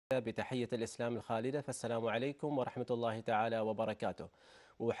بتحية الإسلام الخالدة، فالسلام عليكم ورحمة الله تعالى وبركاته.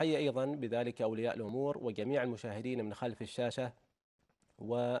 وأحيي أيضا بذلك أولياء الأمور وجميع المشاهدين من خلف الشاشة،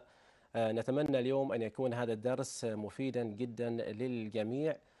 ونتمنى اليوم أن يكون هذا الدرس مفيدا جدا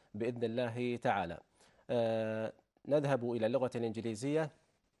للجميع بإذن الله تعالى. نذهب إلى اللغة الإنجليزية.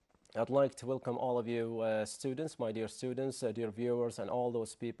 I'd like to welcome all of you students, my dear students, dear viewers, and all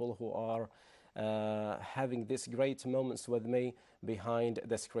those people who are having these great moments with me behind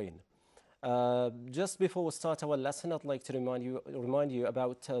the screen. Just before we start our lesson, I'd like to remind you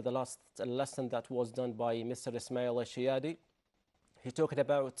about the last lesson that was done by Mr. Ismail Shiyadi. He talked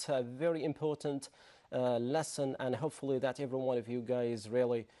about a very important lesson, and hopefully that every one of you guys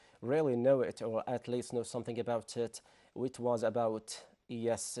really know it, or at least know something about it. It was about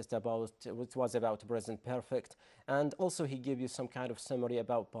it was about present perfect, and also he gave you some kind of summary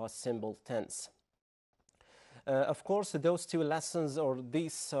about past simple tense. Of course, those two lessons, or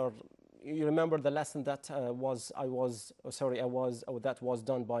these are, you remember the lesson that that was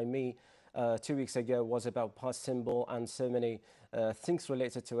done by me 2 weeks ago was about past simple and so many things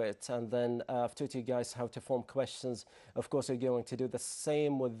related to it. And then I've taught you guys how to form questions. Of course, you're going to do the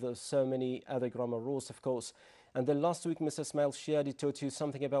same with so many other grammar rules, of course. And then last week, Mr. Ismail Shiadi taught you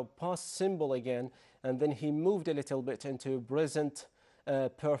something about past simple again, and then he moved a little bit into present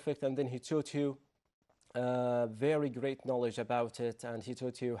perfect, and then he taught you very great knowledge about it, and he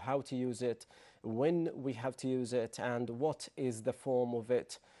taught you how to use it, when we have to use it, and what is the form of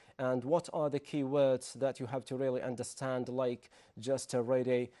it, and what are the key words that you have to really understand, like just,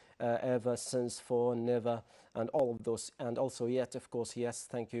 ready, ever, since, for, never, and all of those, and also yet, of course, yes,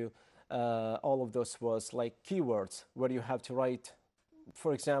 thank you. All of those was like keywords where you have to write.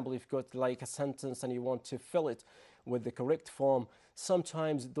 For example, if you've got like a sentence and you want to fill it with the correct form,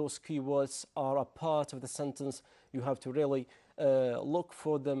 sometimes those keywords are a part of the sentence. You have to really look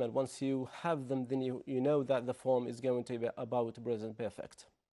for them, and once you have them, then you know that the form is going to be about present perfect.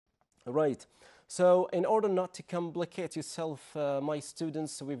 Right. So in order not to complicate yourself, my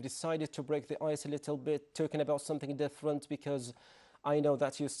students, we've decided to break the ice a little bit, talking about something different, because I know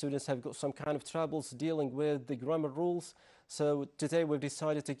that you students have got some kind of troubles dealing with the grammar rules. So today we've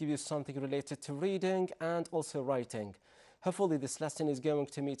decided to give you something related to reading and also writing. Hopefully this lesson is going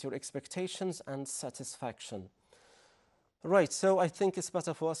to meet your expectations and satisfaction. Right, so I think it's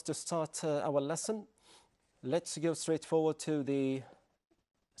better for us to start our lesson. Let's go straight forward to the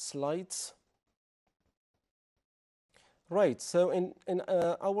slides. Right, so in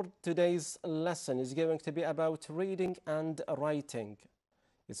our today's lesson is going to be about reading and writing.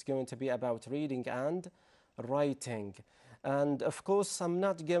 It's going to be about reading and writing. And of course, I'm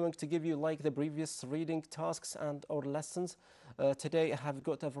not going to give you like the previous reading tasks and or lessons. Today I have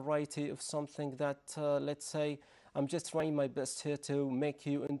got a variety of something that, let's say, I'm just trying my best here to make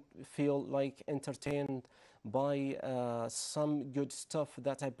you feel like entertained by some good stuff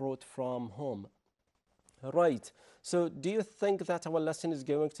that I brought from home. Right. So do you think that our lesson is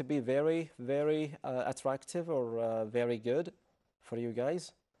going to be very attractive or very good for you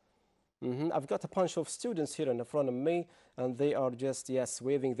guys? I've got a bunch of students here in front of me, and they are just, yes,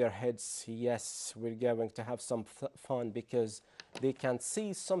 waving their heads. Yes, we're going to have some fun because they can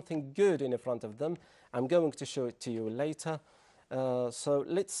see something good in front of them. I'm going to show it to you later. So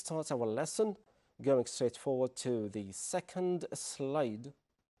let's start our lesson, going straight forward to the second slide.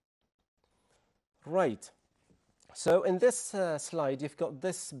 Right. So in this slide, you've got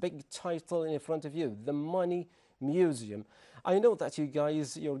this big title in front of you, The Money Museum. I know that you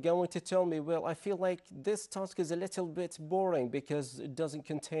guys, you're going to tell me, well, I feel like this task is a little bit boring because it doesn't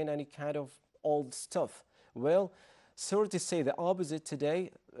contain any kind of old stuff. Well, sorry to say the opposite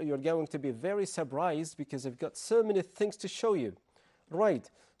today. You're going to be very surprised because I've got so many things to show you. Right.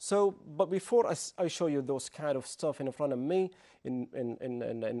 So, but before I show you those kind of stuff in front of me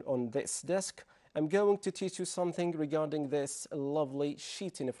on this desk, I'm going to teach you something regarding this lovely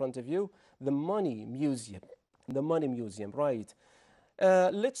sheet in front of you, the Money Museum. The Money Museum, right.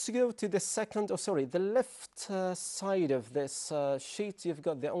 Let's go to the left side of this sheet. You've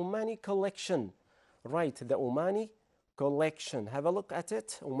got the Omani collection, right, the Omani collection. Have a look at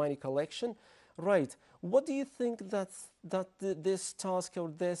it, Omani collection. Right. What do you think that this task or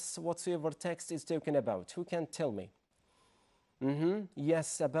this whatsoever text is talking about? Who can tell me?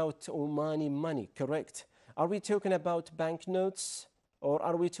 Yes, about Omani money, correct. Are we talking about banknotes or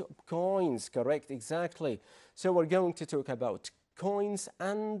are we coins? Correct, exactly. So we're going to talk about coins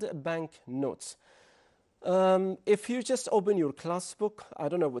and banknotes. If you just open your class book, I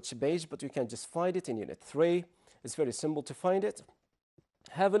don't know which page, but you can just find it in Unit 3. It's very simple to find it.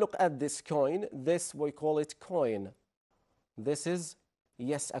 Have a look at this coin. This, we call it coin. This is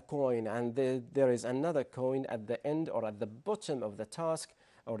Yes, a coin, and there is another coin at the end or at the bottom of the task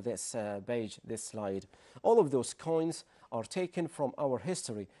or this page, this slide. All of those coins are taken from our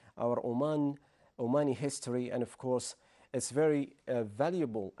history, our Omani history, and of course, it's very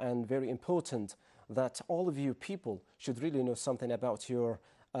valuable and very important that all of you people should really know something about your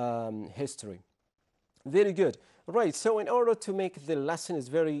history. Very good. Right, so in order to make the lesson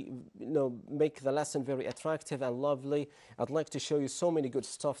make the lesson very attractive and lovely, I'd like to show you so many good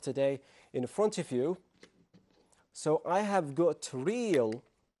stuff today in front of you. So I have got real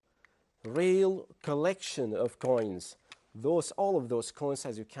collection of coins. All of those coins,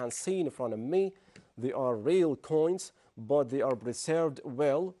 as you can see in front of me, they are real coins, but they are preserved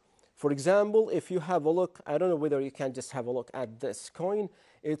well. For example, if you have a look, I don't know whether you can just have a look at this coin.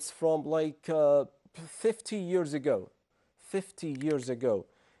 It's from like 50 years ago. 50 years ago.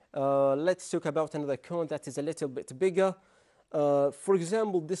 Let's talk about another coin that is a little bit bigger. For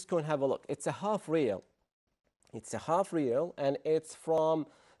example, this coin, have a look. It's a half real. It's a half real, and it's from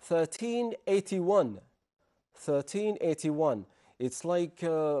 1381. 1381. It's like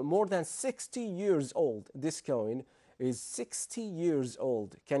more than 60 years old. This coin is 60 years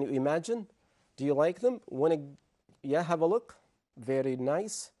old. Can you imagine? Do you like them? Yeah, have a look. Very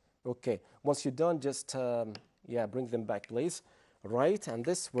nice. Okay, once you're done, just bring them back, please. Right, and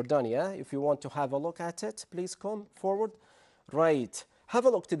this, we're done, yeah? If you want to have a look at it, please come forward. Right, have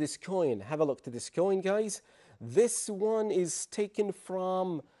a look to this coin. Have a look to this coin, guys. This one is taken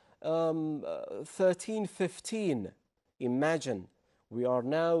from 1315. Imagine, we are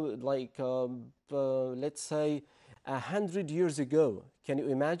now like, let's say, 100 years ago. Can you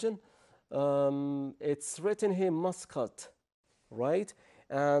imagine? It's written here, Muscat, right?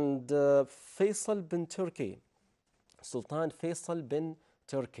 And Faisal bin Turkey, Sultan Faisal bin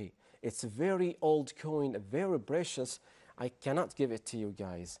Turkey. It's a very old coin, very precious. I cannot give it to you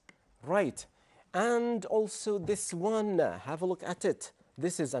guys. Right, and also this one, have a look at it.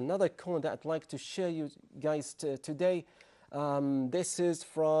 This is another coin that I'd like to share you guys today. This is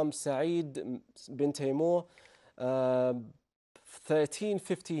from Saeed bin Taymur,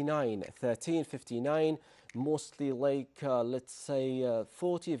 1359. 1359. Mostly like, let's say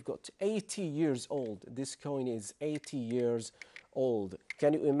 40, you've got 80 years old. This coin is 80 years old.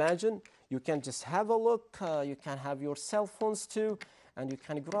 Can you imagine? You can just have a look. You can have your cell phones too, and you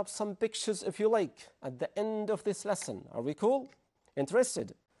can grab some pictures if you like at the end of this lesson. Are we cool?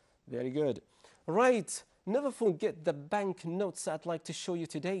 Interested? Very good. Right, never forget the bank notes I'd like to show you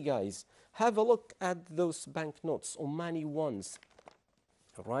today, guys. Have a look at those bank notes, Omani ones.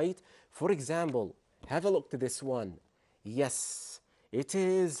 Right, for example, have a look to this one. Yes, it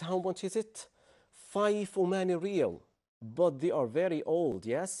is, how much is it? 5 Omani Rial, but they are very old.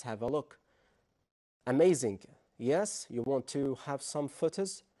 Yes, have a look. Amazing. Yes, you want to have some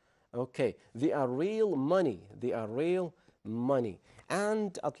photos? Okay, they are real money. They are real money.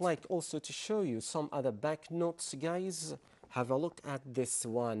 And I'd like also to show you some other banknotes, guys. Have a look at this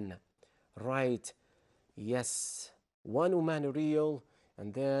one. Right. Yes, 1 Omani Rial.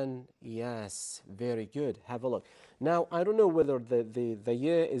 And then, yes, very good. Have a look. Now, I don't know whether the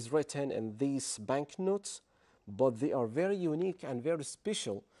year is written in these banknotes, but they are very unique and very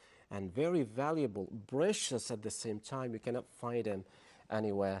special and very valuable, precious at the same time. You cannot find them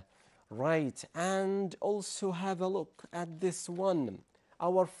anywhere. Right, and also have a look at this one.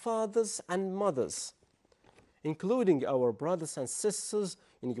 Our fathers and mothers, including our brothers and sisters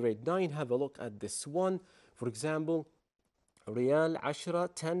in grade 9, have a look at this one. For example, ريال 10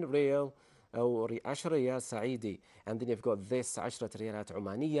 10 ريال أو 10 ريال سعيدي, and then you've got this 10 ريالات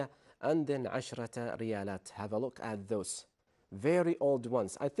عمانية, and then 10 ريالات. Have a look at those very old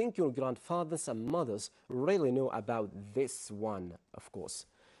ones. I think your grandfathers and mothers really know about this one, of course.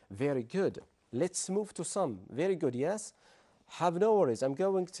 Very good. Let's move to some. Very good, yes? Have no worries. I'm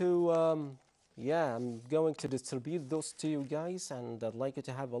going to distribute those to you guys, and I'd like you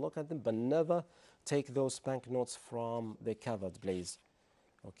to have a look at them, but never take those banknotes from the cupboard, please.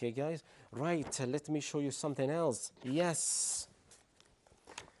 Okay, guys? Right, let me show you something else. Yes.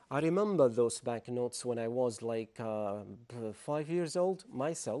 I remember those banknotes when I was like 5 years old,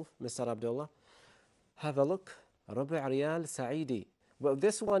 myself, Mr. Abdullah. Have a look. ربع ريال سعيدي. Well,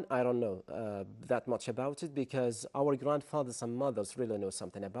 this one, I don't know that much about it because our grandfathers and mothers really know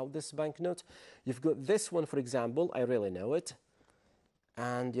something about this banknote. You've got this one, for example. I really know it.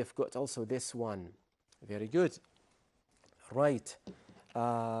 And you've got also this one. Very good. Right.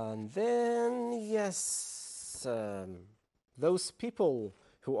 And then, yes, those people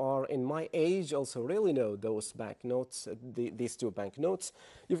who are in my age also really know those banknotes, these two banknotes.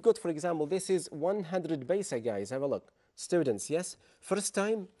 You've got, for example, this is 100 paisa, guys. Have a look. Students, yes? First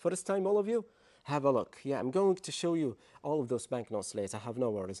time, all of you? Have a look. Yeah, I'm going to show you all of those banknotes later, have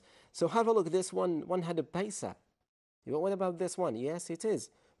no worries. So have a look, this one, 100 paisa. What about this one? Yes, it is.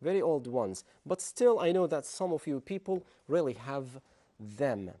 Very old ones. But still, I know that some of you people really have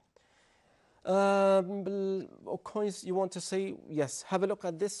them. Coins, you want to say? Yes. Have a look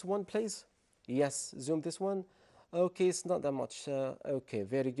at this one, please. Yes, zoom this one. Okay, it's not that much. Okay,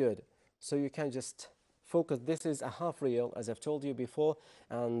 very good. So you can just focus. This is a half real, as I've told you before,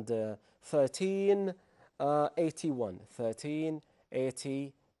 and 1381.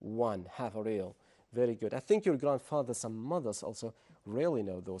 1381, half a real. Very good. I think your grandfathers and mothers also really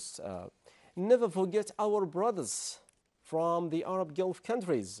know those. Never forget our brothers from the Arab Gulf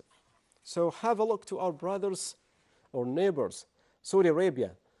countries. So have a look to our brothers or neighbors, Saudi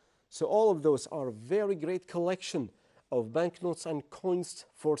Arabia. So all of those are very great collection of banknotes and coins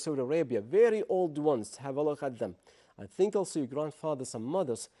for Saudi Arabia. Very old ones. Have a look at them. I think also your grandfathers and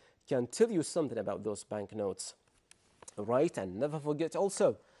mothers can tell you something about those banknotes. Right? And never forget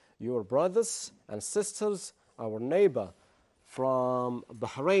also your brothers and sisters, our neighbor from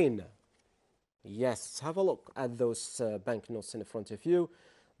Bahrain. Yes, have a look at those banknotes in front of you.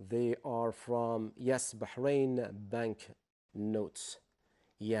 They are from, yes, Bahrain bank notes.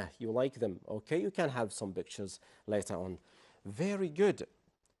 Yeah, you like them. Okay, you can have some pictures later on. Very good.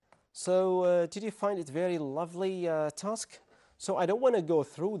 So did you find it very lovely task? So I don't want to go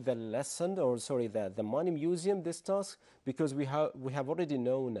through the lesson, or sorry, the money museum, this task, because we have already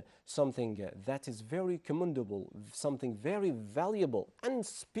known something that is very commendable, something very valuable,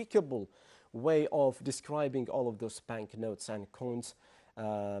 unspeakable way of describing all of those banknotes and coins.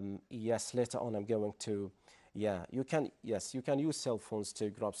 Yes, later on I'm going to, yeah, you can use cell phones to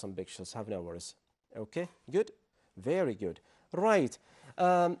grab some pictures, have no worries. Okay, good, very good. Right,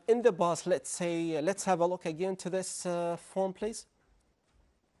 in the past, let's have a look again to this form, please.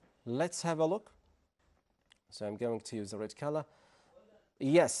 Let's have a look. So I'm going to use the red color.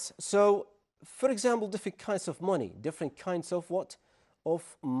 Yes, so for example, different kinds of money, different kinds of what?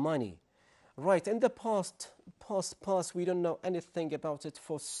 Of money. Right, in the past, we don't know anything about it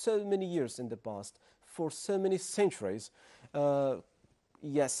for so many years in the past, for so many centuries.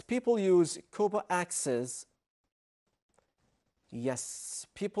 Yes, people use copper axes. Yes,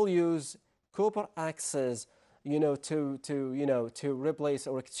 people use copper axes, to replace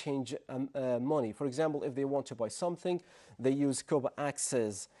or exchange money. For example, if they want to buy something, they use copper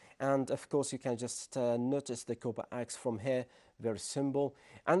axes. And of course, you can just notice the copper axe from here, very simple.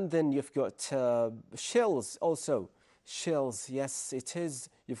 And then you've got shells also. Shells, yes, it is.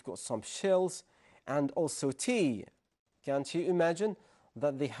 You've got some shells and also tea. Can't you imagine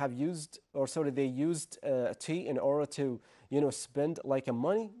that they have used, or sorry, they used tea in order to, spend like a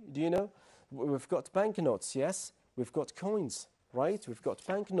money? Do you know? We've got banknotes, yes. We've got coins, right? We've got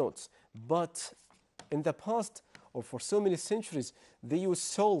banknotes. But in the past, or for so many centuries, they use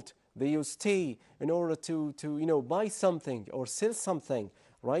salt, they use tea in order to buy something or sell something,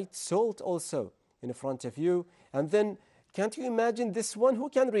 right? Salt also in front of you. And then, can't you imagine this one? Who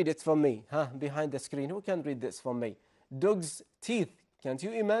can read it for me? Behind the screen, who can read this for me? Dog's teeth. Can't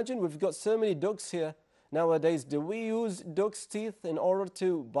you imagine? We've got so many dogs here nowadays. Do we use dog's teeth in order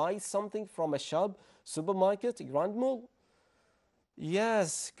to buy something from a shop, supermarket, grand mall?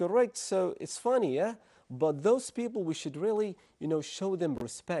 Yes, correct. So it's funny, yeah? But those people, we should really, show them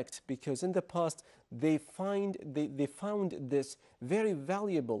respect, because in the past, they found this very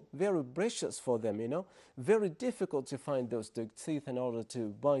valuable, very precious for them, Very difficult to find those dog teeth in order to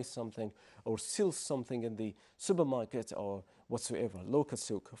buy something or sell something in the supermarket or whatsoever. Local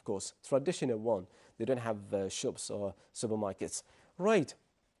souk, of course, traditional one. They don't have shops or supermarkets. Right.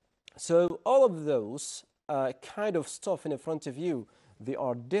 So all of those kind of stuff in front of you, they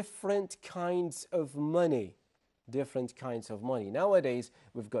are different kinds of money. Different kinds of money. Nowadays,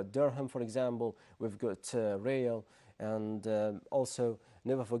 we've got dirham, for example. We've got real. And also,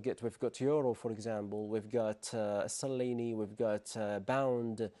 never forget, we've got euro, for example. We've got sterling. We've got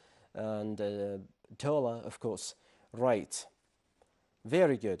pound and dollar, of course. Right.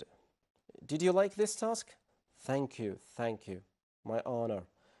 Very good. Did you like this task? Thank you. Thank you. My honor.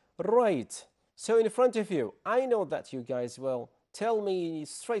 Right. So in front of you, I know that you guys will tell me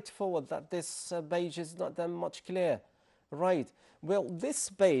straightforward that this page is not that much clear. Right. Well, this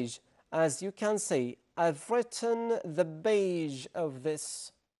page, as you can see, I've written the page of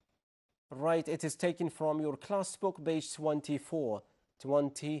this. Right. It is taken from your class book, page 24.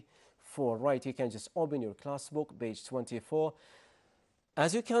 24. Right. You can just open your class book, page 24.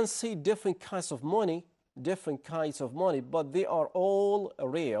 As you can see, different kinds of money, but they are all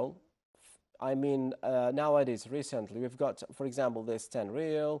real. I mean, nowadays, recently, we've got, for example, this 10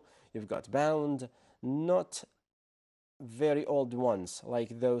 real, you've got bound, not very old ones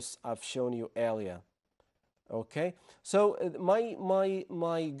like those I've shown you earlier. Okay, so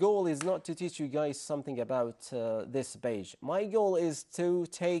my goal is not to teach you guys something about this page. My goal is to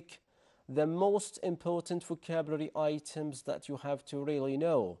take the most important vocabulary items that you have to really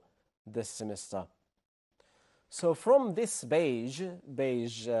know this semester. So from this page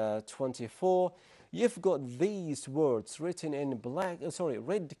 24, you've got these words written in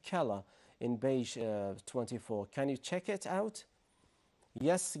red color in page 24. Can you check it out?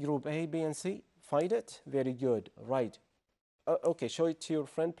 Yes, group A, B, and C. Find it? Very good. Right. Okay, show it to your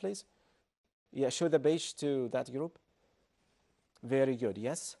friend, please. Yeah, show the page to that group. Very good.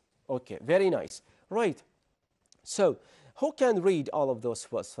 Yes. Okay, very nice. Right. So, who can read all of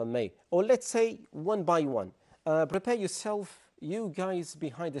those words for me? Or let's say one by one. Prepare yourself, you guys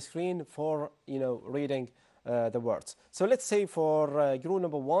behind the screen, for reading the words. So let's say for group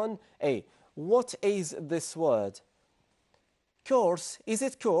number 1A, what is this word? Course. Is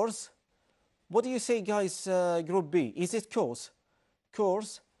it course? What do you say, guys? Group B, is it course?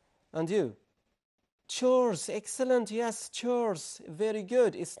 Course. And you? Chores. Excellent. Yes, chores. Very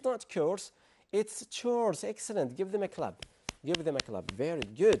good. It's not course, it's chores. Excellent. Give them a clap. Give them a clap. Very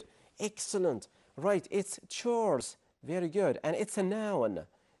good. Excellent. Right, it's chores. Very good. And it's a noun.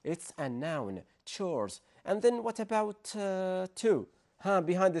 It's a noun. Chores. And then what about 2?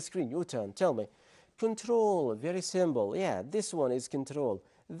 Behind the screen, your turn. Tell me. Control. Very simple. Yeah, this one is control.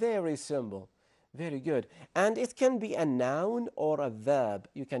 Very simple. Very good. And it can be a noun or a verb.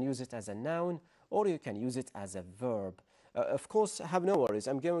 You can use it as a noun or you can use it as a verb. Of course, have no worries.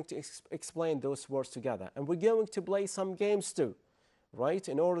 I'm going to explain those words together. And we're going to play some games too, right?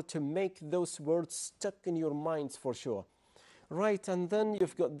 In order to make those words stuck in your minds for sure. Right, and then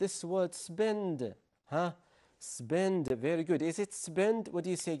you've got this word spend. Spend. Very good. Is it spend? What do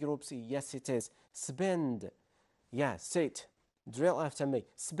you say, group C? Yes, it is. Spend. Yeah, say it. Drill after me.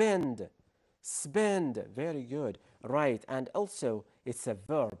 Spend. Spend. Very good. Right, and also it's a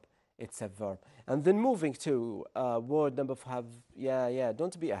verb. It's a verb. And then moving to word number 5. Yeah,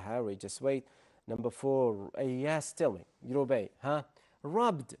 don't be a hurry. Just wait. Number 4. Yes, tell me. Group A.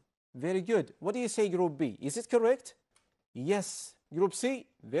 Rubbed. Very good. What do you say, group B? Is it correct? Yes. Group C?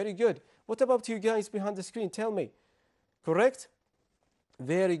 Very good. What about you guys behind the screen? Tell me. Correct?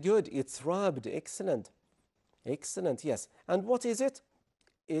 Very good. It's rubbed. Excellent. Excellent, yes. And what is it?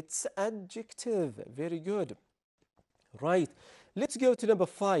 It's adjective. Very good. Right. Let's go to number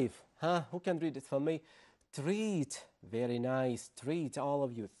 5. Who can read it for me? Treat. Very nice. Treat, all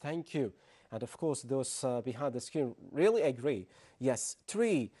of you. Thank you. And of course, those behind the screen really agree. Yes,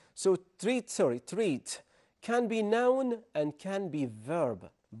 tree. So treat can be noun and can be verb.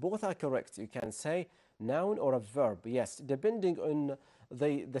 Both are correct. You can say noun or a verb. Yes, depending on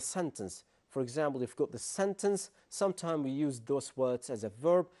the sentence. For example, if you've got the sentence, sometimes we use those words as a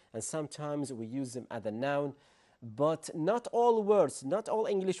verb and sometimes we use them as a noun. But not all words, not all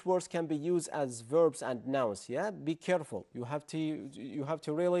English words can be used as verbs and nouns. Yeah, be careful. You have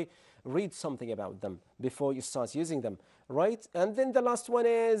to really read something about them before you start using them, right? And then the last one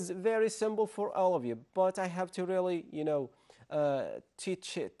is very simple for all of you, but I have to really,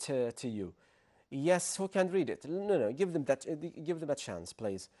 teach it to you. Yes, who can read it? No, give them a chance,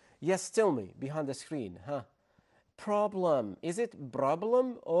 please. Yes, tell me behind the screen. Problem. Is it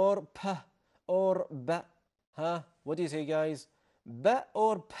problem or p or b? What do you say, guys? B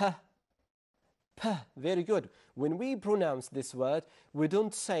or p? P. Very good. When we pronounce this word, we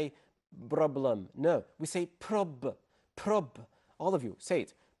don't say problem. No, we say prob. Prob. All of you, say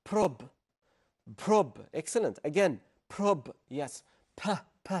it. Prob. Prob. Excellent. Again, prob. Yes. P.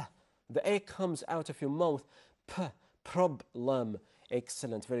 P. The A comes out of your mouth. P. Problem.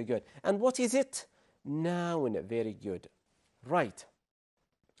 Excellent. Very good. And what is it? Noun. Very good. Right.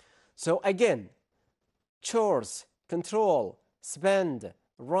 So again, chores, control, spend,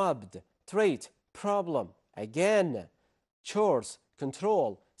 rubbed, treat, problem. Again, chores,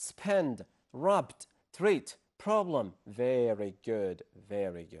 control, spend, rubbed, treat, problem. Very good,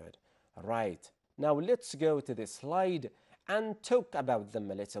 very good. Right. Now let's go to this slide and talk about them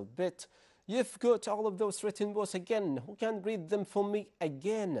a little bit. You've got all of those written words again. Who can read them for me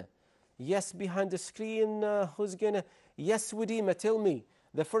again? Yes, behind the screen, who's gonna? Yes, Wudima, tell me.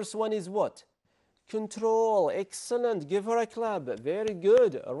 The first one is what? Control. Excellent. Give her a clap. Very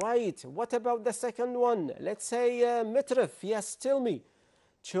good. Right. What about the second one? Let's say mitrif. Yes, tell me.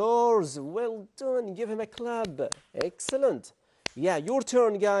 Chores. Well done. Give him a clap. Excellent. Yeah, your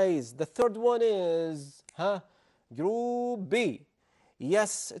turn, guys. The third one is Group B.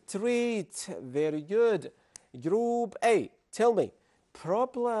 Yes, treat. Very good. Group A, tell me.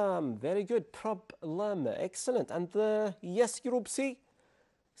 Problem. Very good. Problem. Excellent. And yes, Group C.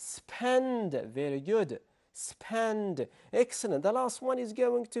 Spend. Very good. Spend. Excellent. The last one is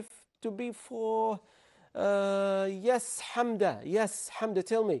going to be for yes, Hamda. Yes, Hamda,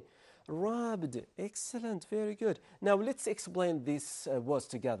 tell me. Rubbed. Excellent. Very good. Now let's explain these words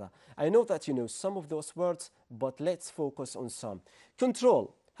together. I know that you know some of those words, but let's focus on some.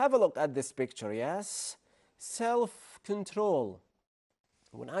 Control. Have a look at this picture. Yes. Self-control.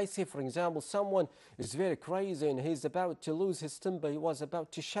 When I say, for example, someone is very crazy and he's about to lose his temper, he was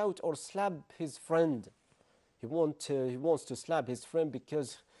about to shout or slap his friend. He wants to slap his friend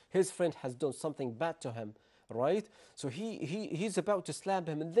because his friend has done something bad to him, right? So he's about to slap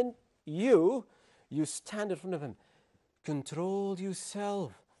him, and then you stand in front of him. Control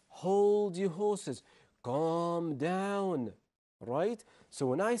yourself. Hold your horses. Calm down, right? So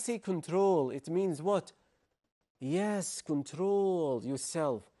when I say control, it means what? Yes, control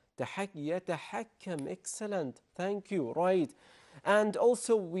yourself. يتحكم. Excellent. Thank you. Right. And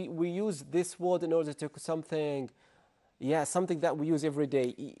also we use this word in order to something, yeah, something that we use every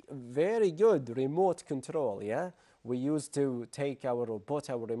day. Very good. Remote control. Yeah. We used to take our or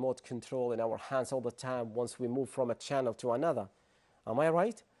put our remote control in our hands all the time once we move from a channel to another. Am I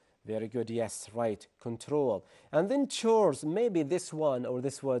right? Very good. Yes, right. Control. And then chores. Maybe this one or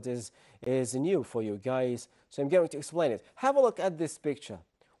this word is new for you guys. So I'm going to explain it. Have a look at this picture.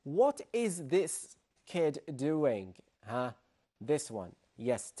 What is this kid doing? Huh? This one.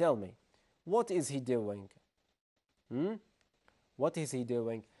 Yes, tell me. What is he doing? What is he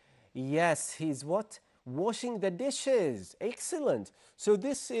doing? Yes, he's what? Washing the dishes. Excellent. So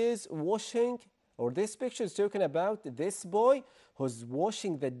this is washing, or this picture is talking about this boy who's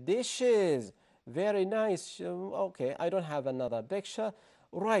washing the dishes. Very nice. Okay, I don't have another picture.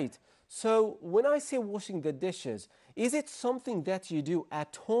 Right. So when I say washing the dishes, is it something that you do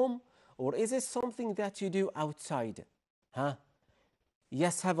at home or is it something that you do outside? Huh?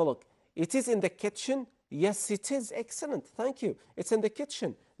 Yes, have a look. It is in the kitchen. Yes, it is. Excellent. Thank you. It's in the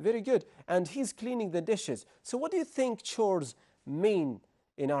kitchen. Very good. And he's cleaning the dishes. So what do you think chores mean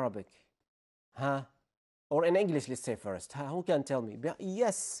in Arabic? Huh? Or in English, let's say first. Huh? Who can tell me?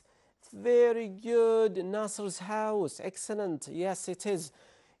 Yes. Very good. Nasr's house. Excellent. Yes, it is.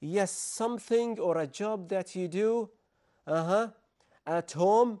 Yes, something or a job that you do at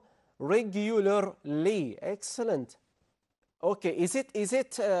home regularly. Excellent. Okay, is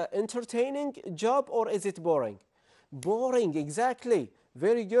it entertaining job or is it boring? Boring, exactly.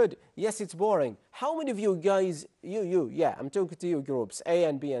 Very good. Yes, it's boring. How many of you guys, yeah, I'm talking to you groups, A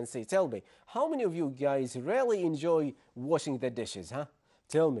and B and C. Tell me, how many of you guys really enjoy washing the dishes, huh?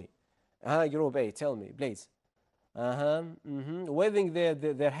 Tell me. Group A, tell me, please. Waving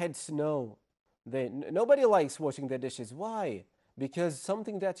their heads, no. Nobody likes washing the dishes. Why? Because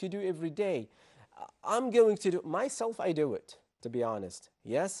something that you do every day. I'm going to do myself. I do it, to be honest.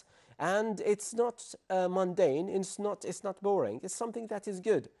 Yes, and it's not mundane. It's not boring. It's something that is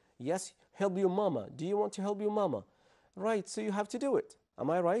good. Yes, help your mama. Do you want to help your mama? Right. So you have to do it. Am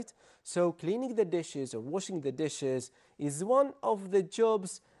I right? So cleaning the dishes or washing the dishes is one of the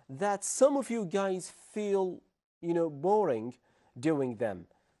jobs that some of you guys feel, boring doing them.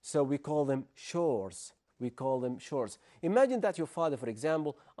 So we call them chores. We call them chores. Imagine that your father, for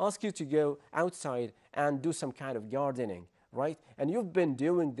example, asks you to go outside and do some kind of gardening, right? And you've been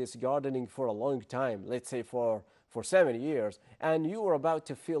doing this gardening for a long time, let's say for 7 years, and you are about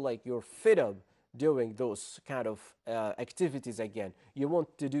to feel like you're fed up doing those kind of activities again. You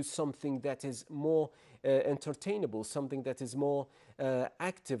want to do something that is more entertainable, something that is more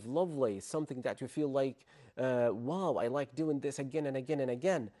active, lovely, something that you feel like, wow, I like doing this again and again and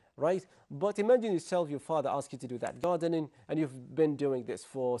again, right? But imagine yourself, your father asks you to do that gardening, and you've been doing this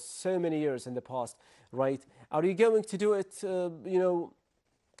for so many years in the past, right? Are you going to do it,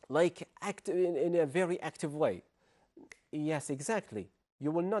 like in a very active way? Yes, exactly. You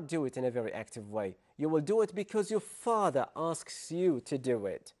will not do it in a very active way. You will do it because your father asks you to do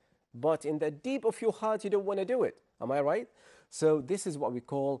it. But in the deep of your heart, you don't want to do it. Am I right? So this is what we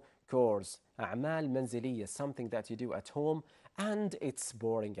call chores. أعمال منزلية, something that you do at home, and it's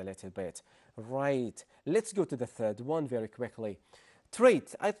boring a little bit. Right. Let's go to the third one very quickly.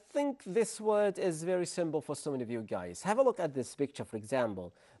 Trait. I think this word is very simple for so many of you guys. Have a look at this picture, for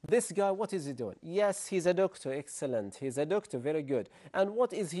example. This guy, what is he doing? Yes, he's a doctor. Excellent. He's a doctor. Very good. And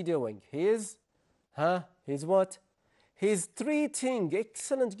what is he doing? He's what? He's treating.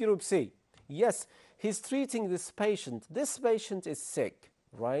 Excellent, Group C. Yes, he's treating this patient. This patient is sick,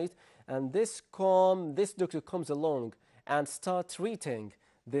 right? And this doctor comes along and start treating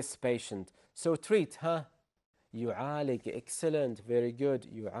this patient. So treat, huh? يعالج, excellent, very good.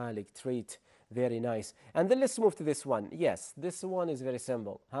 يعالج, treat, very nice. And then let's move to this one. Yes, this one is very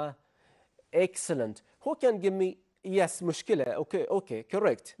simple, huh? Excellent. Who can give me, yes, مشكلة, okay,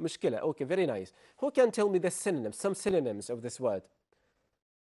 correct, مشكلة, okay, very nice. Who can tell me the synonyms, some synonyms of this word?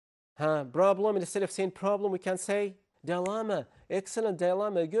 Huh? Problem, instead of saying problem, we can say dilemma. Excellent,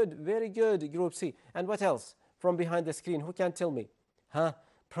 dilemma, good, very good, group C. And what else from behind the screen? Who can tell me? Huh?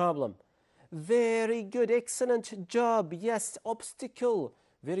 Problem. Very good, excellent job. Yes, obstacle.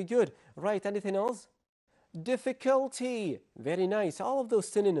 Very good. Right, anything else? Difficulty. Very nice. All of those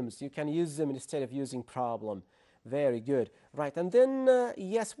synonyms, you can use them instead of using problem. Very good. Right, and then,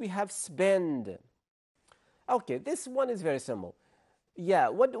 yes, we have spend. Okay, this one is very simple. Yeah,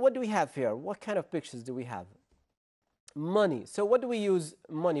 what do we have here? What kind of pictures do we have? Money. So what do we use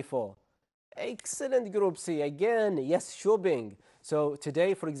money for? Excellent, group C. Again, yes, shopping. So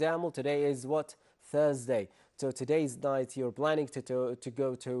today, for example, today is what? Thursday. So today's night you're planning to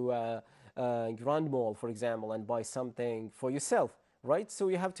go to Grand Mall, for example, and buy something for yourself, right? So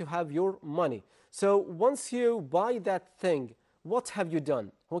you have to have your money. So once you buy that thing, what have you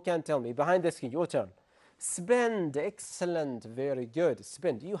done? Who can tell me? Behind the screen, your turn. Spend. Excellent, very good.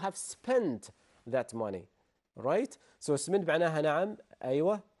 Spend. You have spent that money, right? So spend معناها نعم.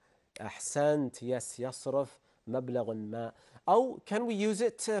 أيوة. أحسنت. Yes, يصرف مبلغ ما. Oh, can we use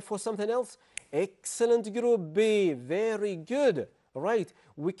it for something else? Excellent, group B. Very good. Right.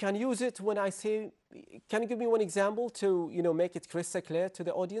 We can use it when I say, can you give me one example to, make it crystal clear to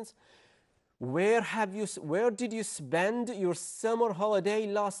the audience? Where did you spend your summer holiday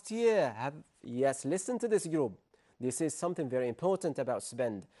last year? Yes, listen to this, group. This is something very important about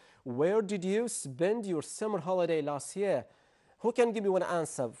spend. Where did you spend your summer holiday last year? Who can give me one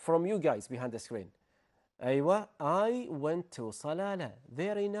answer from you guys behind the screen? أيوة, I went to صلالة.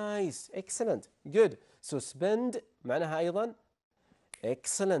 Very nice. Excellent. Good. So spend معناها أيضا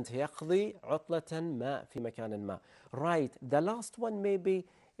excellent. يقضي عطلة ما في مكان ما. Right. The last one maybe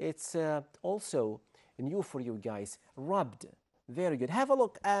it's also new for you guys. Rubbed. Very good. Have a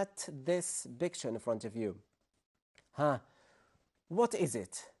look at this picture in front of you. Huh? What is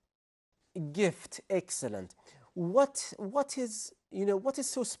it? Gift. Excellent. What is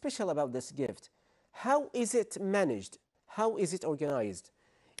so special about this gift? How is it managed? How is it organized?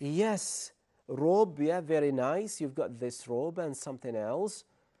 Yes, robe, yeah, very nice. You've got this robe and something else.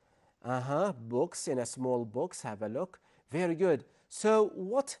 Books, in a small box, have a look. Very good. So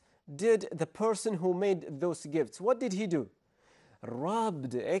what did the person who made those gifts, what did he do?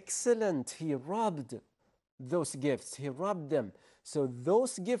 Rubbed. Excellent. He rubbed those gifts. He rubbed them. So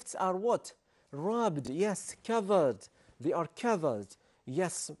those gifts are what? Rubbed. Yes, covered. They are covered.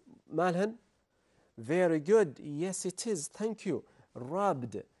 Yes, Malhan? Very good. Yes, it is. Thank you.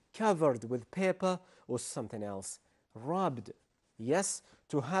 Rubbed, covered with paper or something else. Rubbed. Yes.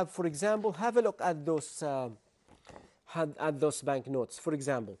 To have, for example, have a look at those banknotes, for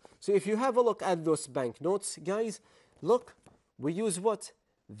example. So if you have a look at those banknotes, guys, look, we use what?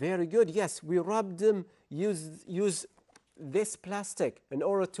 Very good. Yes, we rub them. Use this plastic in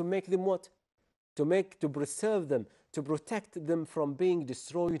order to make them what? To preserve them, to protect them from being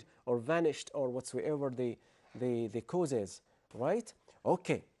destroyed or vanished or whatsoever the cause is, right?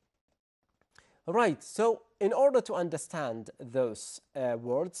 Okay. Right, so in order to understand those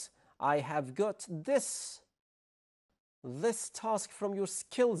words, I have got this task from your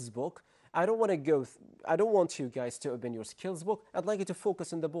skills book. I don't want you guys to open your skills book. I'd like you to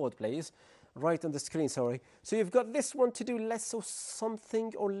focus on the board, please. Right on the screen, sorry. So you've got this one to do less of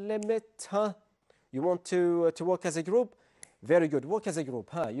something or limit, huh? You want to work as a group? Very good. Work as a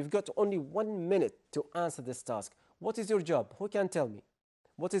group. You've got only 1 minute to answer this task. What is your job? Who can tell me?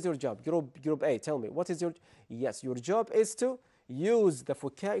 What is your job? Group A, tell me. What is your... Yes, your job is to use the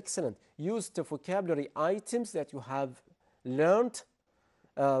excellent. Use the vocabulary items that you have learned.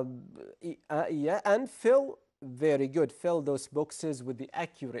 And fill... Very good. Fill those boxes with the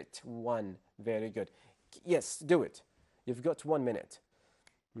accurate one. Very good. Yes, do it. You've got 1 minute.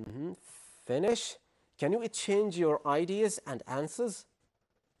 Finish. Can you exchange your ideas and answers?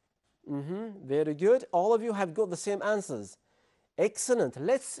 Very good. All of you have got the same answers. Excellent.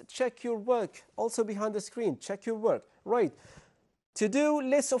 Let's check your work. Also behind the screen, check your work. Right. To do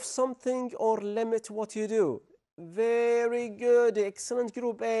less of something or limit what you do. Very good. Excellent,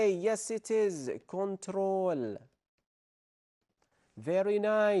 group A. Yes, it is. Control. Very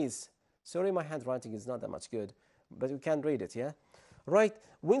nice. Sorry, my handwriting is not that much good, but you can read it, yeah? Right.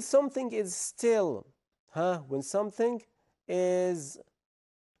 When something is still, when something is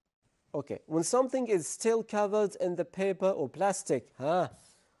Okay, when something is still covered in the paper or plastic,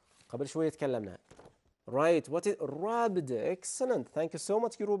 قبل شوية تكلمنا. Right, what is rubbed? Excellent. Thank you so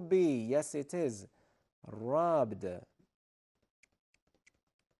much, Group B. Yes, it is. Rubbed.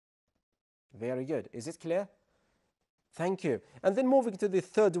 Very good. Is it clear? Thank you. And then moving to the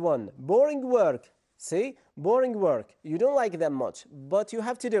third one, boring work. See, boring work. You don't like that much, but you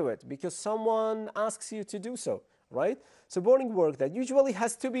have to do it because someone asks you to do so, right? So boring work that usually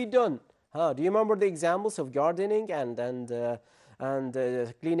has to be done. Do you remember the examples of gardening and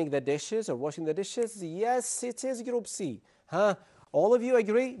cleaning the dishes or washing the dishes? Yes, it is Group C. All of you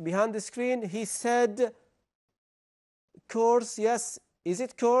agree? Behind the screen, he said chores. Yes, is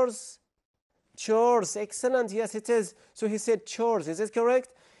it chores? Chores. Excellent. Yes, it is. So he said chores. Is it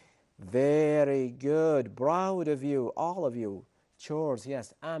correct? Very good. Proud of you, all of you. Chores.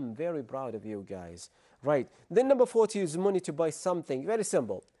 Yes, I'm very proud of you guys. Right. Then number 4, to use money to buy something. Very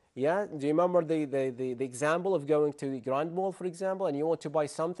simple. Yeah, do you remember the example of going to the Grand Mall, for example, and you want to buy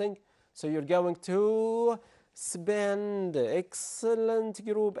something? So you're going to spend. Excellent,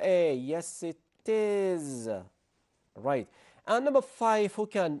 Group A. Yes, it is. Right. And number 5, who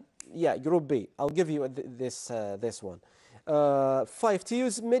can? Yeah, Group B. I'll give you this one. 5, to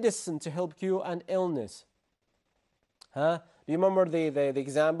use medicine to help cure an illness. Do you remember the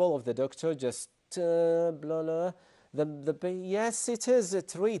example of the doctor just blah blah? Yes, it is a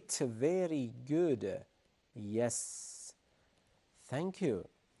treat. Very good. Yes. Thank you.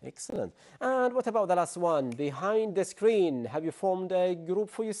 Excellent. And what about the last one? Behind the screen, have you formed a group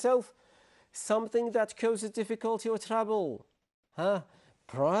for yourself? Something that causes difficulty or trouble.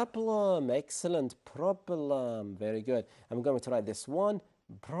 Problem. Excellent. Problem. Very good. I'm going to write this one.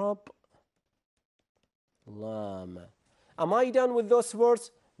 Problem. Am I done with those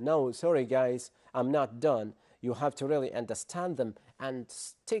words? No, sorry guys. I'm not done. You have to really understand them and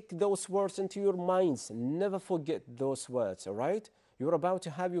stick those words into your minds. Never forget those words, all right? You're about to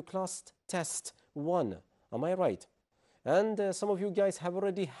have your class test 1. Am I right? And some of you guys have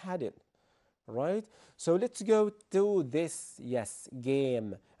already had it, right? So let's go to this,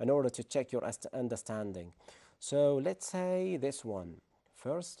 game in order to check your understanding. So let's say this one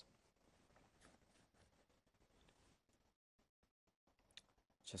first.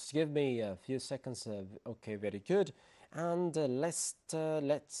 Just give me a few seconds. Okay, very good. And let's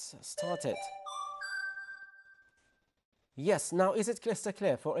start it. Yes, now is it crystal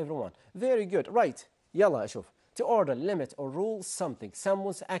clear for everyone? Very good. Right. يلا أشوف. To order, limit, or rule something,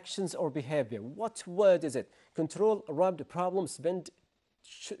 someone's actions or behavior. What word is it? Control, robbed, problem, spend.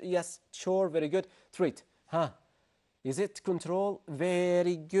 Yes, sure, very good. Treat. Is it control?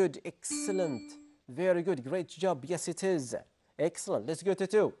 Very good. Excellent. Very good. Great job. Yes, it is. Excellent. Let's go to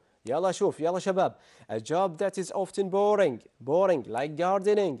 2. يلا شوف يلا شباب. A job that is often boring. Boring, like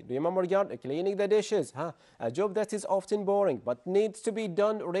gardening. Do you remember cleaning the dishes? A job that is often boring but needs to be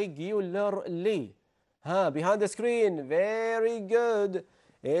done regularly. Behind the screen. Very good.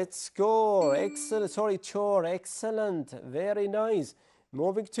 It's chore. Excellent. Sorry, chore. Excellent. Very nice.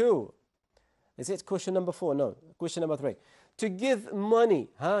 Moving to. Is it question number 4? No. Question number 3. To give money.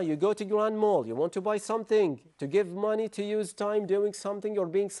 You go to Grand Mall. You want to buy something. To give money, to use time doing something or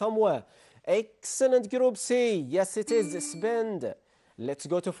being somewhere. Excellent, Group C. Yes, it is. Spend. Let's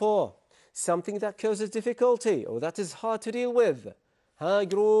go to 4. Something that causes difficulty or that is hard to deal with.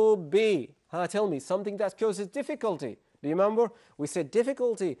 Group B. Tell me, something that causes difficulty. Do you remember? We said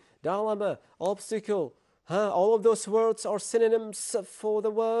difficulty, dilemma, obstacle. All of those words are synonyms for the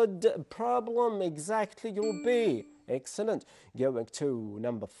word problem. Exactly, Group B. Excellent. Going to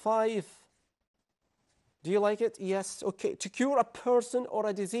number 5. Do you like it? Yes. Okay. To cure a person or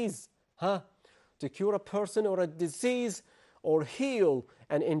a disease. To cure a person or a disease or heal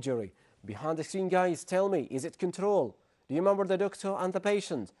an injury. Behind the screen, guys, tell me, is it control? Do you remember the doctor and the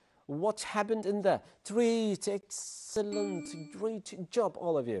patient? What happened in the treat? Excellent. Great job,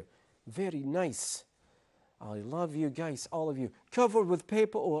 all of you. Very nice. I love you guys, all of you. Covered with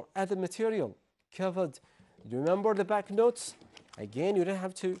paper or other material. Covered. Do you remember the banknotes? Again, you don't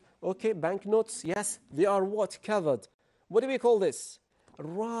have to. Okay, banknotes. Yes, they are what? Covered. What do we call this?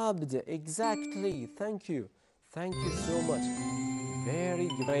 Rubbed. Exactly. Thank you. Thank you so much. Very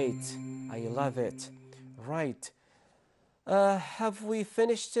great. I love it. Right. Have we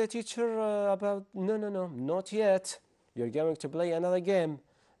finished, teacher, about... No, not yet. You're going to play another game.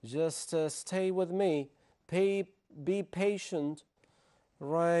 Just stay with me. Be patient.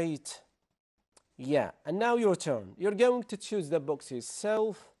 Right. Yeah, and now your turn. You're going to choose the box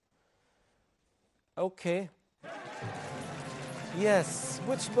yourself. Okay. Yes,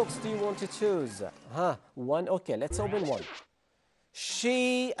 which box do you want to choose? One. Okay, let's open one.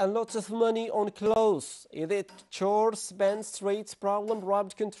 She a lot of money on clothes. Is it chores, spend, streets, problem,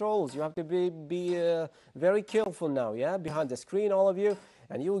 robbed, controls? You have to be very careful now, yeah? Behind the screen, all of you.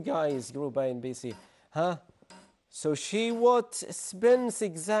 And you guys, group A and BC. Huh? So she what spends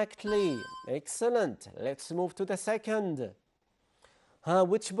exactly? Excellent. Let's move to the second.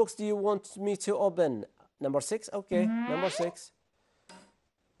 Which books do you want me to open? Number 6? Okay, number 6.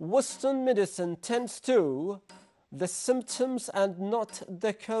 Western medicine tends to the symptoms and not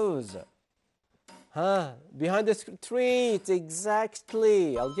the cause. Behind the treat,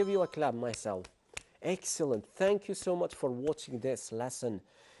 exactly. I'll give you a clap myself. Excellent. Thank you so much for watching this lesson.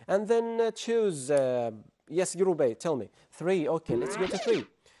 And then choose, yes, group A, tell me. 3, okay, let's go to 3.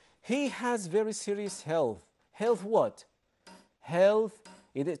 He has very serious health. Health what? Health,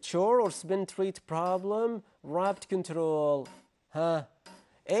 is it chore or spin treat problem? Rapt control.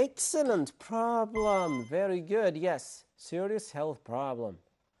 Excellent problem. Very good. Yes. Serious health problem.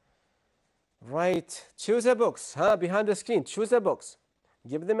 Right. Choose a books. Behind the screen. Choose a books.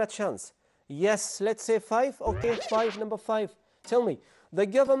 Give them a chance. Yes. Let's say 5. Okay. 5. Number 5. Tell me. The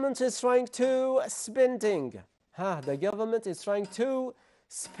government is trying to spending. The government is trying to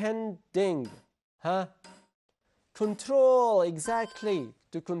spending. Control. Exactly.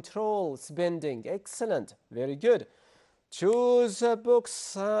 To control spending. Excellent. Very good. Choose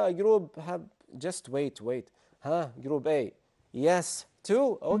books, group, just wait. Group A. Yes,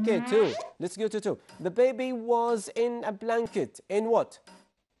 2, okay, 2. Let's go to 2. The baby was in a blanket. In what?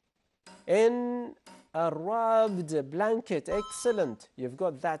 In a rubbed blanket. Excellent. You've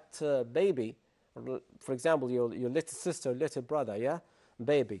got that baby. For example, your little sister, little brother, yeah?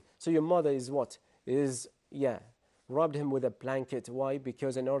 Baby. So your mother is what? Rubbed him with a blanket. Why?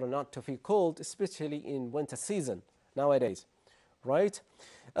 Because in order not to feel cold, especially in winter season. Nowadays, right?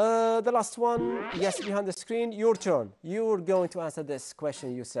 The last one, yes, behind the screen, your turn. You're going to answer this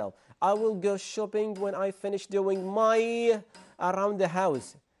question yourself. I will go shopping when I finish doing my around the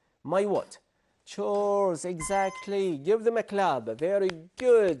house. My what? Chores, exactly. Give them a clap. Very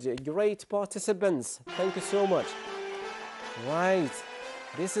good. Great participants. Thank you so much. Right.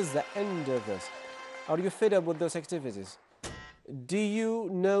 This is the end of this. Are you fed up with those activities? Do you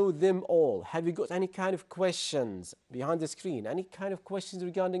know them all? Have you got any kind of questions behind the screen? Any kind of questions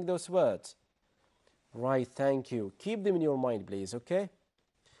regarding those words? Right, thank you. Keep them in your mind, please, okay?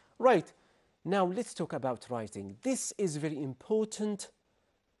 Right, now let's talk about writing. This is very important.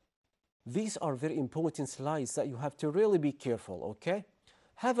 These are very important slides that you have to really be careful, okay?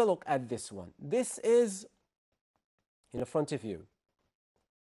 Have a look at this one. This is in front of you.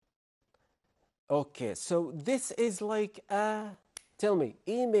 Okay, so this is like tell me,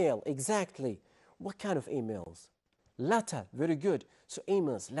 email, exactly. What kind of emails? Letter, very good. So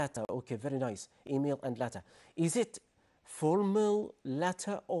emails, letter, okay, very nice. Email and letter. Is it formal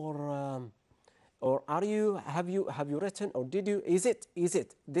letter or have you written or did you? Is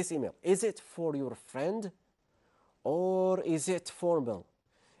it this email? Is it for your friend or is it formal?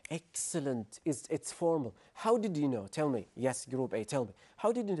 Excellent. It's formal. How did you know? Tell me. Yes, group A, tell me.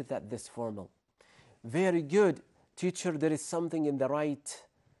 How did you know that this formal? Very good. Teacher, there is something in the right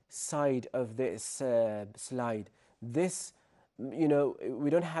side of this slide. This, we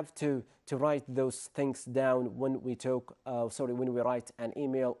don't have to write those things down when we when we write an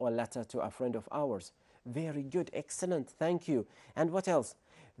email or letter to a friend of ours. Very good. Excellent. Thank you. And what else?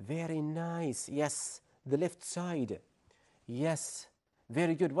 Very nice. Yes. The left side. Yes.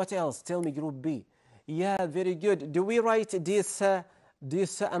 Very good. What else? Tell me, group B. Yeah, very good. Do we write dear sir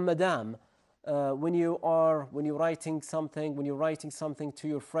and madam? When you're writing something to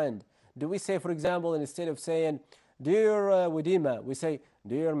your friend, do we say, for example, instead of saying dear Wadima, we say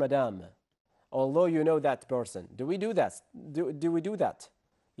dear madam, although you know that person? Do we do that? Do we do that?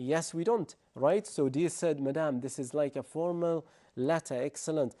 Yes, we don't, right? So dear said madam, this is like a formal letter.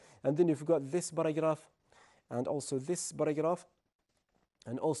 Excellent. And then you've got this paragraph and also this paragraph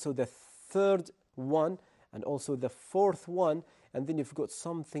and also the third one and also the fourth one, and then you've got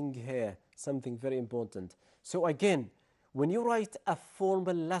something here, something very important. So again, when you write a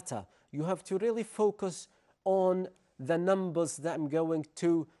formal letter, you have to really focus on the numbers that I'm going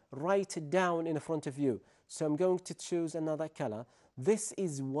to write down in front of you. So I'm going to choose another color. This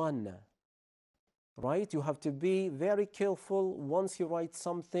is 1, right? You have to be very careful once you write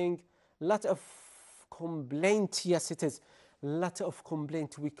something. Letter of complaint, yes it is. Letter of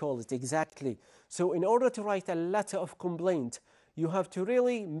complaint, we call it, exactly. So in order to write a letter of complaint, you have to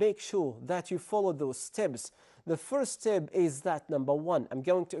really make sure that you follow those steps. The first step is that number 1. I'm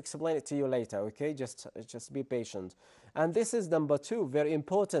going to explain it to you later, okay? Just be patient. And this is number 2, very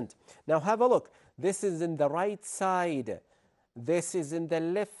important. Now have a look. This is in the right side. This is in the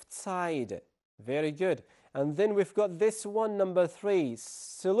left side. Very good. And then we've got this one, number 3,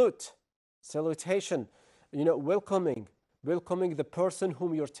 salute, salutation, welcoming the person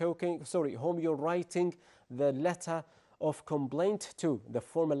whom whom you're writing the letter of complaint to, the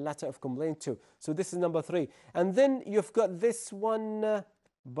formal letter of complaint to. So this is number 3. And then you've got this one,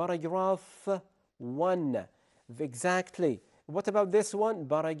 paragraph 1. Exactly. What about this one?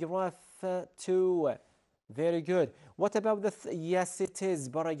 Paragraph 2. Very good. What about the yes, it is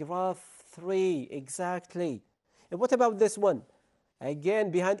paragraph 3. Exactly. And what about this one?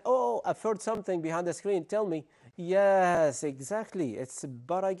 Again, behind, oh, I've heard something behind the screen. Tell me. Yes, exactly. It's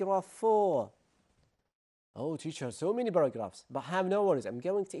paragraph 4. Oh, teacher, so many paragraphs. But have no worries. I'm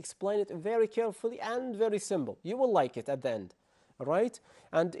going to explain it very carefully and very simple. You will like it at the end. All right?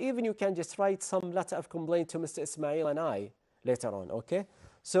 And even you can just write some letter of complaint to Mr. Ismail and I later on, okay?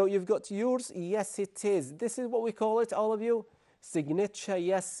 So you've got yours. Yes, it is. This is what we call it, all of you. Signature,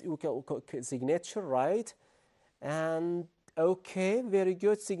 yes, you call signature, right? And okay, very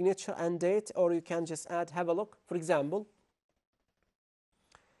good. Signature and date, or you can just add, have a look. For example,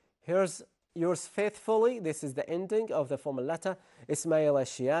 here's yours faithfully. This is the ending of the formal letter. Ismail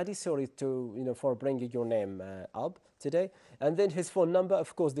Ashiyadi, sorry to, for bringing your name up today. And then his phone number,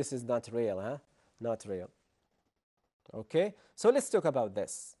 of course, this is not real, huh? Not real. Okay, so let's talk about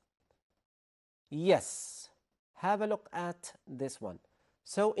this. Yes, have a look at this one.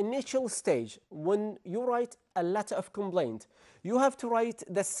 So initial stage, when you write a letter of complaint, you have to write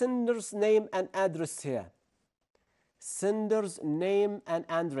the sender's name and address here. Sender's name and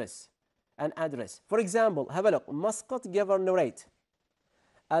address. For example, have a look. Muscat Governorate.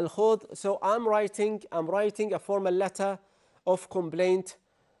 Al-Khud. So I'm writing a formal letter of complaint.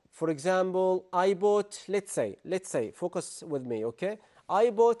 For example, I bought, let's say, focus with me, okay? I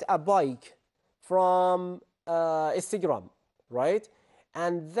bought a bike from Instagram, right?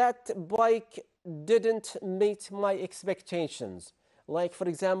 And that bike didn't meet my expectations. Like, for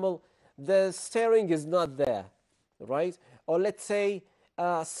example, the steering is not there, right? Or let's say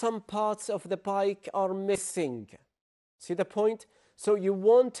some parts of the bike are missing. See the point? So you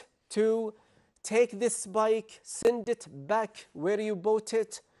want to take this bike, send it back where you bought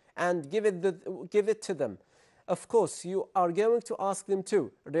it, and give it to them. Of course, you are going to ask them to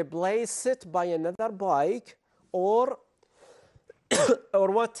replace it by another bike, or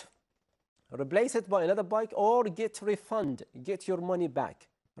or what? Replace it by another bike, or get refund, get your money back,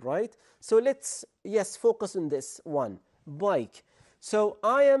 right? So let's, yes, focus on this one, bike. So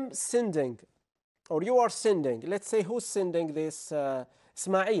I am sending, or you are sending, let's say who's sending this?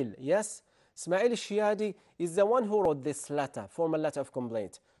 Ismail, yes? Ismail Shiyadi is the one who wrote this letter, formal letter of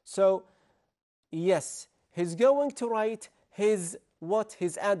complaint. So, yes, he's going to write his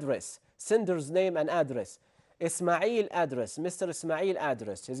address, sender's name and address. Ismail address, Mr. Ismail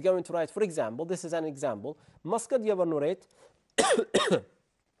address. He's going to write, for example, this is an example, Muscat Governorate,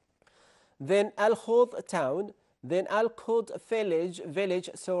 then Al-Khud town, then Al-Khud village,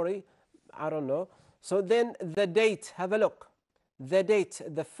 sorry, I don't know. So then the date, have a look. The date,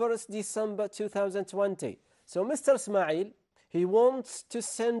 the 1st December 2020. So Mr. Ismail, he wants to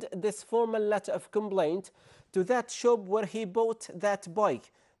send this formal letter of complaint to that shop where he bought that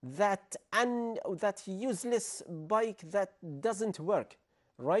bike, that useless bike that doesn't work,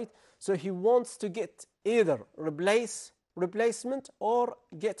 right? So he wants to get either replacement or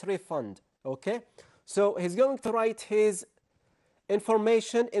get refund, okay? So he's going to write his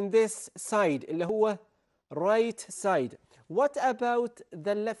information in this side, اللي هو right side. What about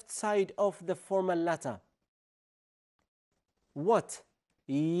the left side of the formal letter? What?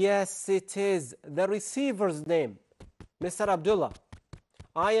 Yes, it is the receiver's name. Mr. Abdullah,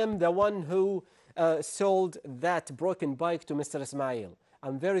 I am the one who sold that broken bike to Mr. Ismail.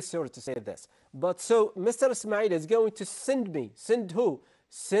 I'm very sorry to say this. But so Mr. Ismail is going to send me, send who?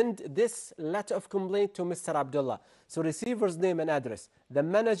 Send this letter of complaint to Mr. Abdullah. So receiver's name and address. The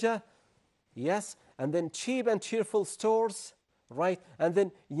manager, yes, and then cheap and cheerful stores, right? And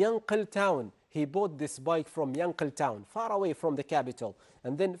then Yanqil town. He bought this bike from Yanqil town, far away from the capital.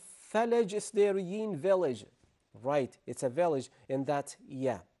 And then Falaj Isdariyin village, right? It's a village in that,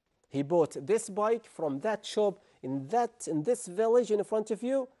 yeah. He bought this bike from that shop in this village in front of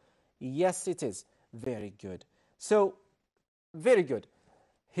you. Yes, it is. Very good. So, very good.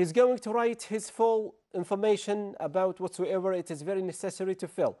 He's going to write his full information about whatsoever it is very necessary to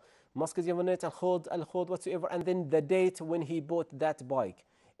fill. Muscat Governorate, Al-Khud, whatsoever, and then the date when he bought that bike.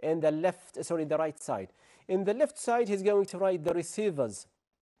 In the the right side. In the left side, he's going to write the receiver's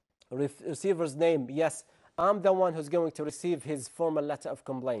name. Yes, I'm the one who's going to receive his formal letter of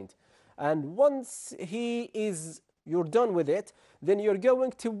complaint. And once he is you're done with it, then you're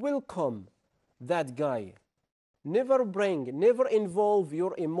going to welcome that guy. Never involve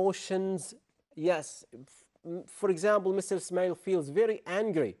your emotions. Yes, for example, Mr. Ismail feels very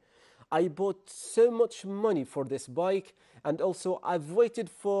angry. I bought so much money for this bike, and also I've waited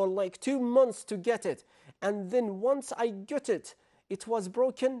for like 2 months to get it. And then once I got it, it was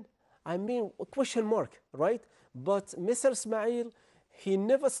broken. I mean, a question mark, right? But Mr. Ismail, he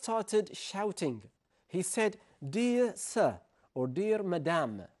never started shouting. He said, dear sir, or dear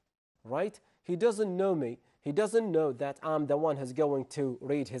madam, right? He doesn't know me. He doesn't know that I'm the one who's going to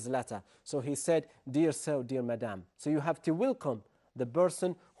read his letter. So he said, dear sir, dear madam. So you have to welcome the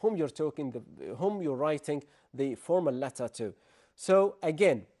person whom whom you're writing the formal letter to. So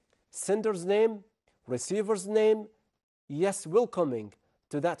again, sender's name, receiver's name, yes, welcoming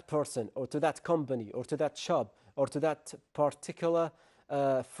to that person or to that company or to that shop or to that particular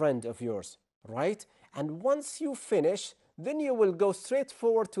friend of yours, right? And once you finish, then you will go straight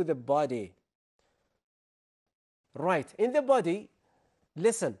forward to the body. Right, in the body,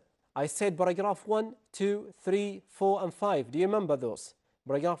 listen, I said paragraph 1, 2, 3, 4, and 5. Do you remember those?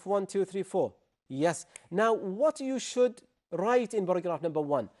 Paragraph 1, 2, 3, 4. Yes. Now, what you should write in paragraph number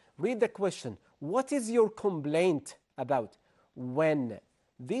 1? Read the question. What is your complaint about? When?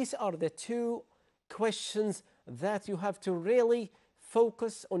 These are the two questions that you have to really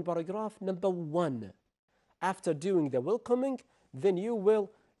focus on paragraph number 1. After doing the welcoming, then you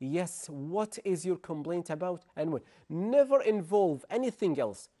will, yes, what is your complaint about and when? Never involve anything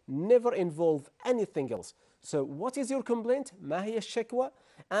else. Never involve anything else. So what is your complaint? ما هي الشكوى?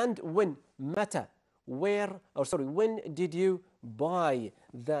 And when? متى? Where? Or sorry, when did you buy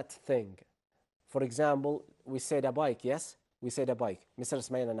that thing? For example, we said a bike, yes? We said a bike, Mr.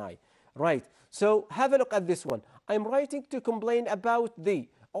 Ismail and I. Right, so have a look at this one. I'm writing to complain about the.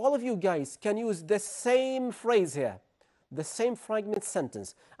 All of you guys can use the same phrase here, the same fragment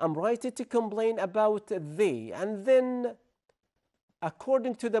sentence. I'm writing to complain about the, and then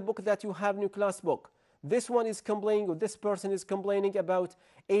according to the book that you have in your class book, this one is complaining, or this person is complaining about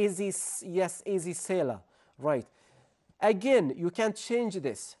easy sailor, right? Again, you can change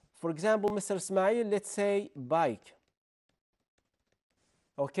this. For example, Mr. Ismail, let's say bike.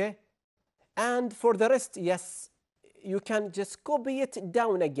 Okay? And for the rest, yes, you can just copy it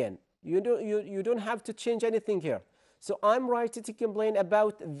down again. You don't have to change anything here. So I'm writing to complain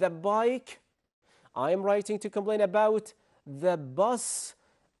about the bike. I'm writing to complain about the bus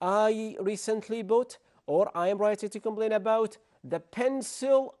I recently bought, or I'm writing to complain about the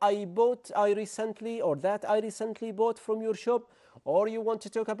pencil I recently bought from your shop, or you want to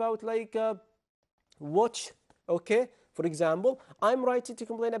talk about like a watch, okay? For example, I'm writing to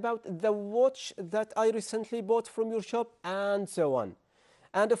complain about the watch that I recently bought from your shop, and so on.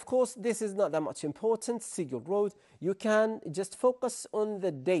 And of course, this is not that much important. Sigur Road, you can just focus on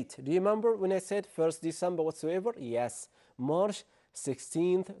the date. Do you remember when I said 1st December whatsoever? Yes, March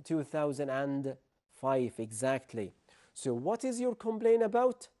 16th, 2005, exactly. So what is your complaint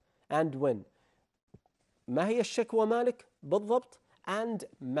about and when? ما هي الشكوى مالك بالضبط and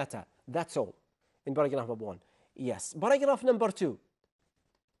متى. That's all in paragraph number 1. Yes, paragraph number 2.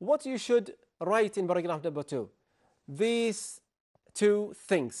 What you should write in paragraph number 2? These 2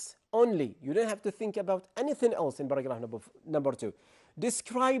 things only. You don't have to think about anything else in paragraph number 2.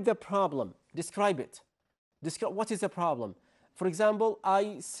 Describe the problem. Describe it. Describe what is the problem. For example,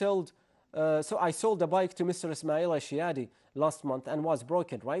 I sold a bike to Mr. Ismail Ashiyadi last month and was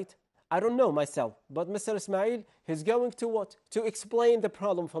broken, right? I don't know myself, but Mr. Ismail, he's going to what? To explain the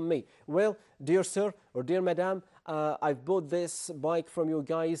problem for me. Well, dear sir or dear madam, I've bought this bike from you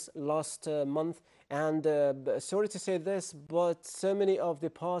guys last month, and sorry to say this, but so many of the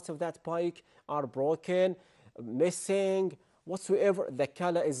parts of that bike are broken, missing, whatsoever. The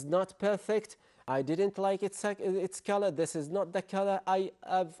color is not perfect. I didn't like its color. This is not the color I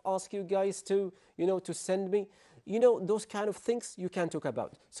have asked you guys to, to send me. Those kind of things you can talk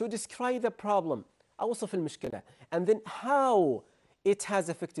about. So describe the problem. أوصف المشكلة. And then how it has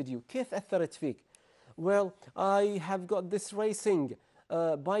affected you. كيف أثرت فيك? Well, I have got this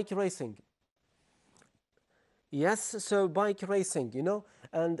bike racing. Yes, so bike racing,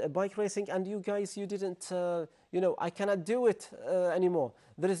 and bike racing, and you guys, you didn't, I cannot do it anymore.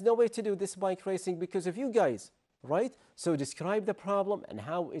 There is no way to do this bike racing because of you guys, right? So describe the problem and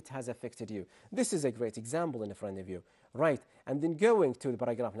how it has affected you. This is a great example in front of you, right? And then going to the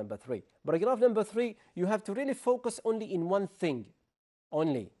paragraph number 3. Paragraph number 3, you have to really focus only in one thing,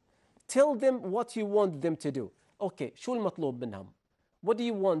 only. Tell them what you want them to do. Okay, شو المطلوب منهم? What do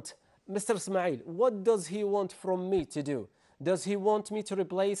you want? Mr. Ismail, what does he want from me to do? Does he want me to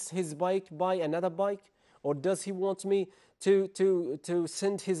replace his bike by another bike? Or does he want me to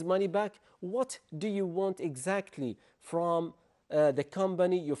send his money back? What do you want exactly from the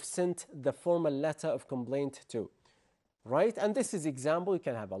company you've sent the formal letter of complaint to? Right? And this is example. You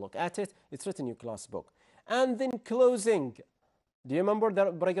can have a look at it. It's written in your class book. And then closing. Do you remember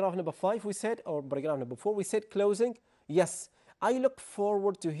the paragraph number 5 we said, or paragraph number 4 we said closing? Yes. I look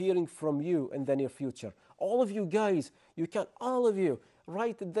forward to hearing from you in the near future. All of you guys, you can, all of you,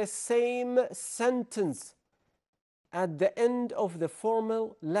 write the same sentence at the end of the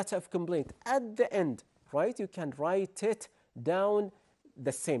formal letter of complaint. At the end, right? You can write it down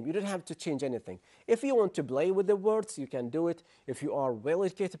the same. You don't have to change anything. If you want to play with the words, you can do it. If you are a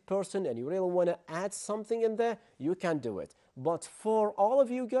well-educated person and you really want to add something in there, you can do it. But for all of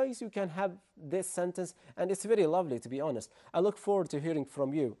you guys, you can have this sentence, and it's very lovely, to be honest. I look forward to hearing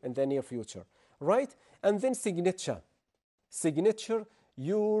from you in the near future, right? And then signature. Signature,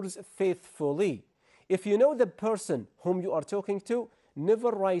 yours faithfully. If you know the person whom you are talking to,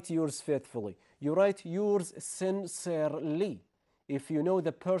 never write yours faithfully. You write yours sincerely. If you know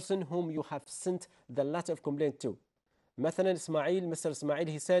the person whom you have sent the letter of complaint to. مثلا إسماعيل, Mr. Ismail,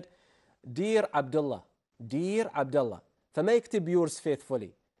 he said, Dear Abdullah, Dear Abdullah. فما يكتب yours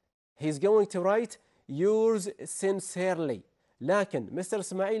faithfully. He's going to write yours sincerely. لكن Mr.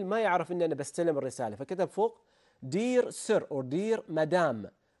 إسماعيل ما يعرف إن أنا بستلم الرسالة، فكتب فوق Dear Sir or Dear Madam.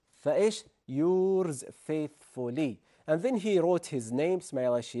 فإيش yours faithfully. And then he wrote his name,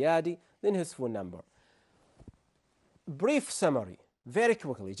 Ismail Ashiyadi, then his phone number. Brief summary, very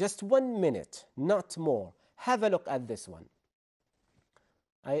quickly, just 1 minute, not more. Have a look at this one.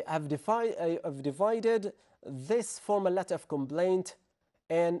 I have divided this formal letter of complaint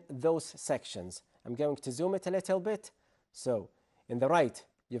in those sections. I'm going to zoom it a little bit. So, in the right,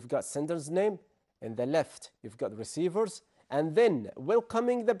 you've got sender's name. In the left, you've got receivers. And then,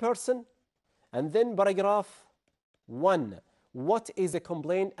 welcoming the person. And then, paragraph 1. What is a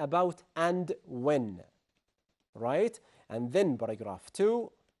complaint about and when? Right? And then, paragraph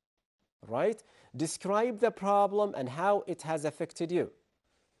 2. Right? Describe the problem and how it has affected you.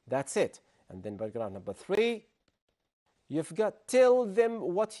 That's it. And then paragraph number 3, you've got tell them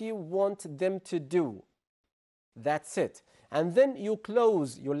what you want them to do. That's it. And then you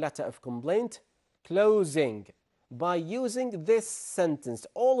close your letter of complaint, closing, by using this sentence.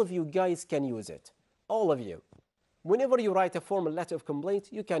 All of you guys can use it. All of you. Whenever you write a formal letter of complaint,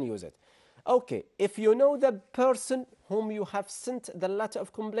 you can use it. Okay, if you know the person whom you have sent the letter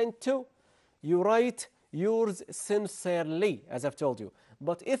of complaint to, you write yours sincerely, as I've told you.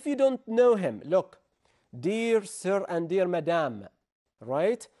 But if you don't know him, look, Dear Sir and Dear Madam,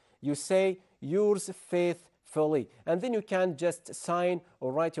 right? You say yours faithfully. And then you can just sign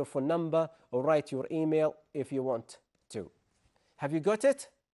or write your phone number or write your email if you want to. Have you got it?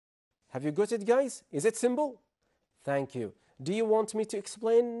 Have you got it, guys? Is it simple? Thank you. Do you want me to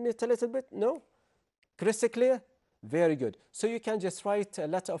explain it a little bit? No? Crystal clear? Very good. So you can just write a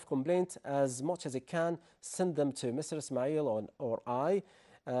letter of complaint as much as you can, send them to Mr. Ismail or I,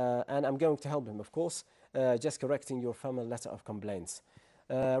 and I'm going to help him, of course, just correcting your formal letter of complaints.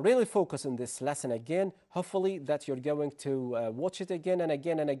 Really focus on this lesson again. Hopefully that you're going to watch it again and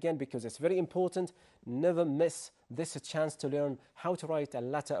again and again, because it's very important. Never miss this chance to learn how to write a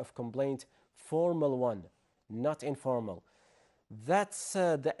letter of complaint, formal one, not informal. That's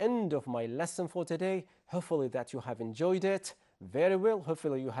the end of my lesson for today. Hopefully that you have enjoyed it very well.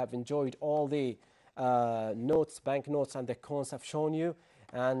 Hopefully you have enjoyed all the notes, bank notes, and the cons I've shown you.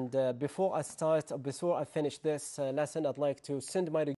 And before I finish this lesson, I'd like to send my